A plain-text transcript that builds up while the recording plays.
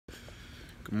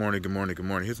Good morning, good morning, good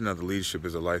morning. Here's another Leadership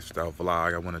is a Lifestyle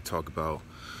vlog. I want to talk about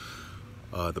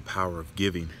the power of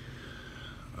giving.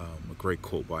 A great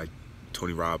quote by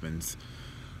Tony Robbins,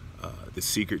 the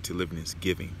secret to living is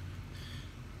giving.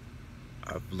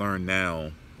 I've learned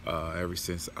now, ever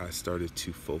since I started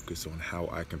to focus on how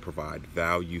I can provide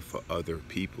value for other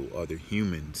people, other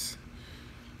humans,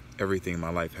 everything in my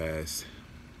life has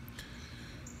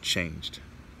changed.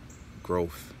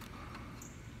 Growth.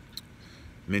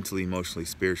 Mentally, emotionally,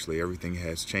 spiritually, everything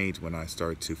has changed when I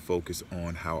started to focus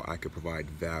on how I could provide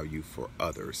value for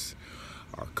others.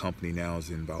 Our company now is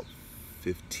in about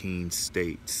 15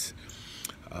 states.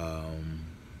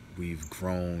 We've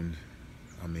grown,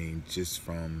 just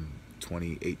from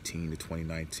 2018 to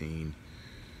 2019,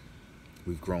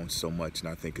 we've grown so much, and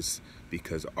I think it's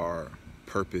because our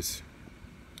purpose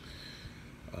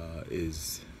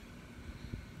is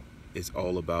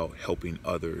all about helping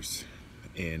others.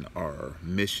 And our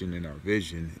mission and our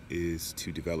vision is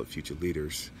to develop future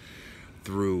leaders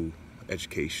through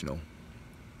educational,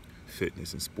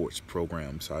 fitness, and sports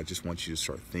programs. So I just want you to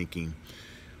start thinking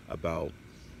about,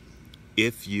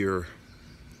 if you're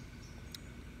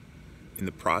in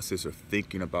the process of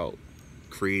thinking about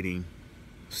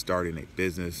starting a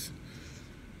business,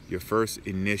 your first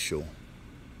initial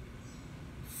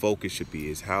focus should be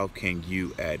is how can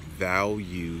you add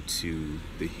value to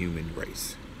the human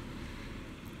race.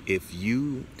 If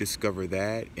you discover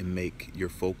that and make your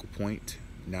focal point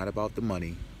not about the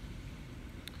money,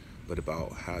 but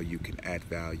about how you can add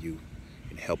value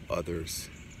and help others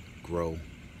grow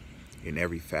in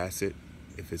every facet,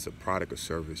 if it's a product or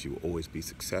service, you will always be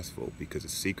successful, because the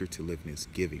secret to living is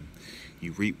giving.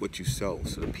 You reap what you sow,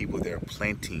 so the people that are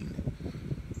planting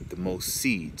the most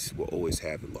seeds will always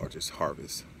have the largest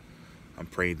harvest. I'm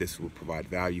praying this will provide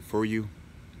value for you.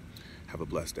 Have a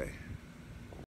blessed day.